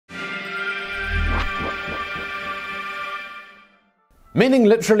Meaning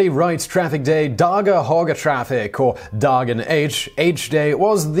literally right traffic day, Dagar Högertrafik, or Dagen H Day,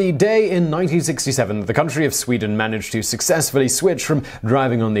 was the day in 1967 that the country of Sweden managed to successfully switch from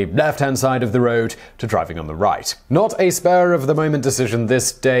driving on the left-hand side of the road to driving on the right. Not a spur-of-the-moment decision,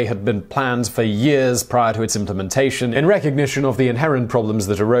 this day had been planned for years prior to its implementation, in recognition of the inherent problems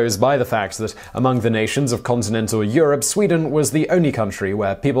that arose by the fact that among the nations of continental Europe, Sweden was the only country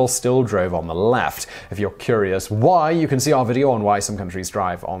where people still drove on the left. If you're curious why, you can see our video on why some countries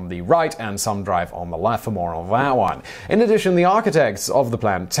drive on the right and some drive on the left for more of that one. In addition, the architects of the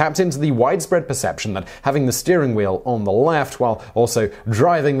plan tapped into the widespread perception that having the steering wheel on the left while also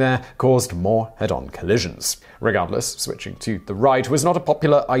driving there caused more head-on collisions. Regardless, switching to the right was not a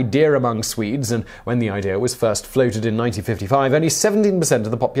popular idea among Swedes, and when the idea was first floated in 1955, only 17% of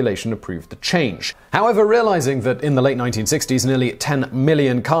the population approved the change. However, realizing that in the late 1960s nearly 10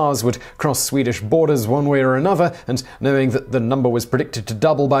 million cars would cross Swedish borders one way or another, and knowing that the number was predicted to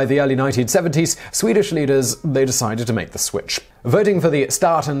double by the early 1970s, Swedish leaders decided to make the switch. Voting for the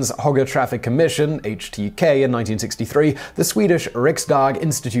Statens Högertrafikomläggningen (HTK) in 1963, the Swedish Riksdag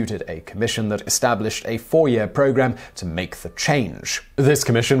instituted a commission that established a 4-year program to make the change. This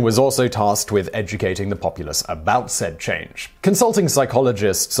commission was also tasked with educating the populace about said change. Consulting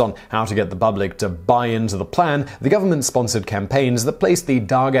psychologists on how to get the public to buy into the plan, the government sponsored campaigns that placed the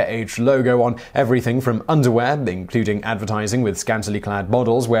Dagar H logo on everything from underwear, including advertising with scantily clad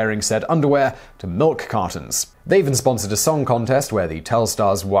models wearing said underwear, to milk cartons. They even sponsored a song contest where the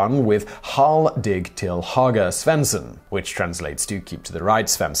Telstars won with Hal dig till Höger Svensson, which translates to keep to the right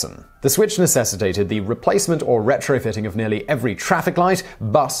Svensson. The switch necessitated the replacement or retrofitting of nearly every traffic light,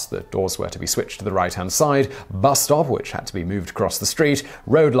 bus, the doors were to be switched to the right-hand side, bus stop, which had to be moved across the street,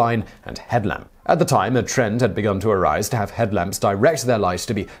 road line, and headlamp. At the time, a trend had begun to arise to have headlamps direct their light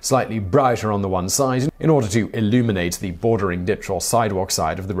to be slightly brighter on the one side in order to illuminate the bordering ditch or sidewalk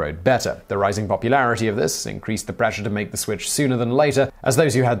side of the road better. The rising popularity of this increased the pressure to make the switch sooner than later, as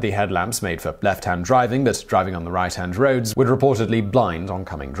those who had the headlamps made for left-hand driving but driving on the right-hand roads would reportedly blind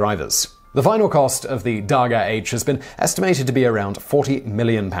oncoming drivers. The final cost of the Dagar H has been estimated to be around £40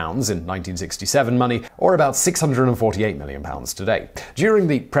 million in 1967 money, or about £648 million today. During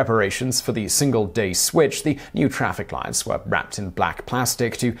the preparations for the single-day switch, the new traffic lights were wrapped in black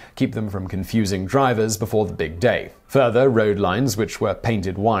plastic to keep them from confusing drivers before the big day. Further, road lines, which were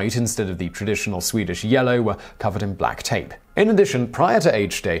painted white instead of the traditional Swedish yellow, were covered in black tape. In addition, prior to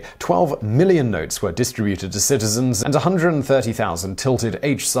H-Day, 12 million notes were distributed to citizens and 130,000 tilted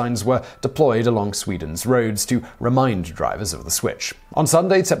H signs were deployed along Sweden's roads to remind drivers of the switch. On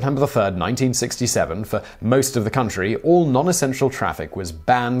Sunday, September 3rd, 1967, for most of the country, all non-essential traffic was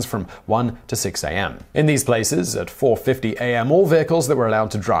banned from 1 to 6 a.m. In these places, at 4:50 a.m., all vehicles that were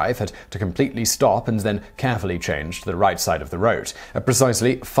allowed to drive had to completely stop and then carefully change to the right side of the road. At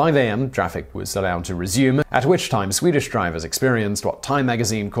precisely 5 a.m., traffic was allowed to resume, at which time Swedish drivers experienced what Time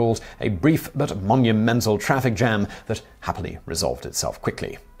magazine called a brief but monumental traffic jam that happily resolved itself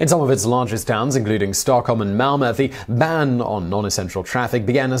quickly. In some of its largest towns, including Stockholm and Malmö, the ban on non-essential traffic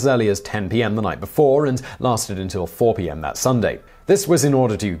began as early as 10 p.m. the night before and lasted until 4 p.m. that Sunday. This was in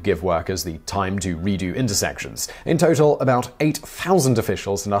order to give workers the time to redo intersections. In total, about 8,000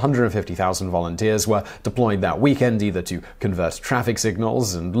 officials and 150,000 volunteers were deployed that weekend, either to convert traffic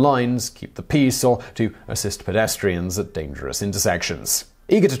signals and lines, keep the peace, or to assist pedestrians at dangerous intersections.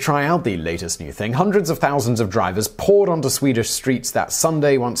 Eager to try out the latest new thing, hundreds of thousands of drivers poured onto Swedish streets that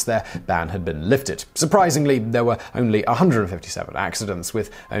Sunday once their ban had been lifted. Surprisingly, there were only 157 accidents,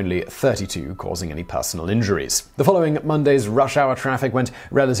 with only 32 causing any personal injuries. The following Monday's rush hour traffic went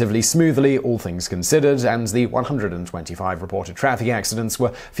relatively smoothly, all things considered, and the 125 reported traffic accidents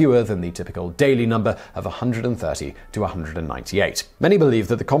were fewer than the typical daily number of 130 to 198. Many believe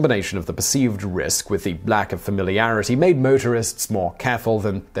that the combination of the perceived risk with the lack of familiarity made motorists more careful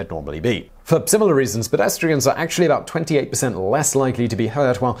than they'd normally be. For similar reasons, pedestrians are actually about 28% less likely to be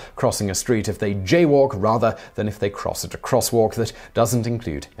hurt while crossing a street if they jaywalk rather than if they cross at a crosswalk that doesn't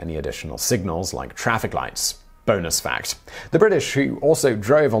include any additional signals like traffic lights. Bonus fact. The British, who also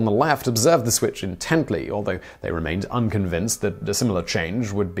drove on the left, observed the switch intently, although they remained unconvinced that a similar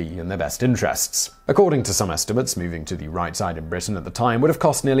change would be in their best interests. According to some estimates, moving to the right side in Britain at the time would have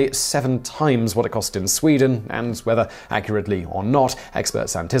cost nearly 7 times what it cost in Sweden, and whether accurately or not,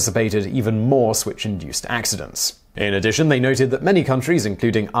 experts anticipated even more switch-induced accidents. In addition, they noted that many countries,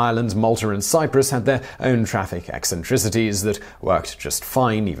 including Ireland, Malta, and Cyprus, had their own traffic eccentricities that worked just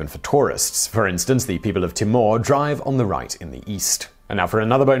fine even for tourists. For instance, the people of Timor drive on the right in the east. And now for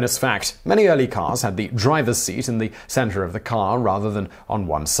another bonus fact. Many early cars had the driver's seat in the center of the car rather than on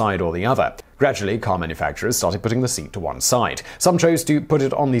one side or the other. Gradually, car manufacturers started putting the seat to one side. Some chose to put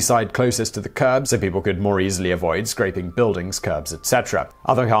it on the side closest to the curb so people could more easily avoid scraping buildings, curbs, etc.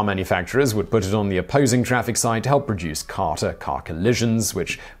 Other car manufacturers would put it on the opposing traffic side to help reduce car-to-car collisions,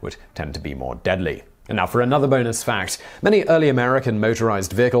 which would tend to be more deadly. And now for another bonus fact. Many early American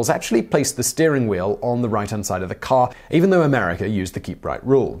motorized vehicles actually placed the steering wheel on the right-hand side of the car, even though America used the keep right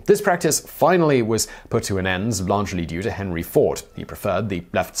rule. This practice finally was put to an end, largely due to Henry Ford. He preferred the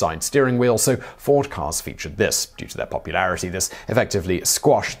left side steering wheel, so Ford cars featured this. Due to their popularity, this effectively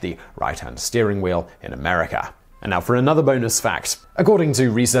squashed the right-hand steering wheel in America. And now for another bonus fact. According to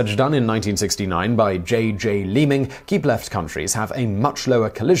research done in 1969 by J.J. Leeming, keep-left countries have a much lower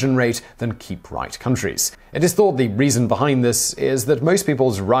collision rate than keep-right countries. It is thought the reason behind this is that most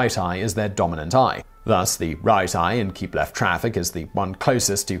people's right eye is their dominant eye. Thus, the right eye in keep-left traffic is the one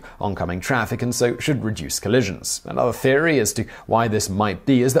closest to oncoming traffic and so should reduce collisions. Another theory as to why this might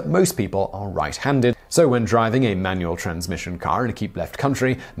be is that most people are right-handed, so when driving a manual transmission car in a keep-left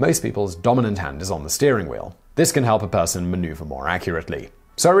country, most people's dominant hand is on the steering wheel. This can help a person maneuver more accurately.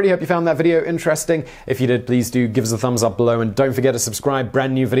 So I really hope you found that video interesting. If you did, please do give us a thumbs up below and don't forget to subscribe.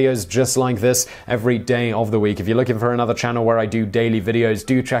 Brand new videos just like this every day of the week. If you're looking for another channel where I do daily videos,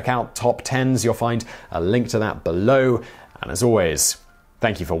 do check out Top 10s. You'll find a link to that below. And as always,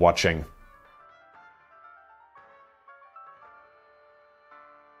 thank you for watching.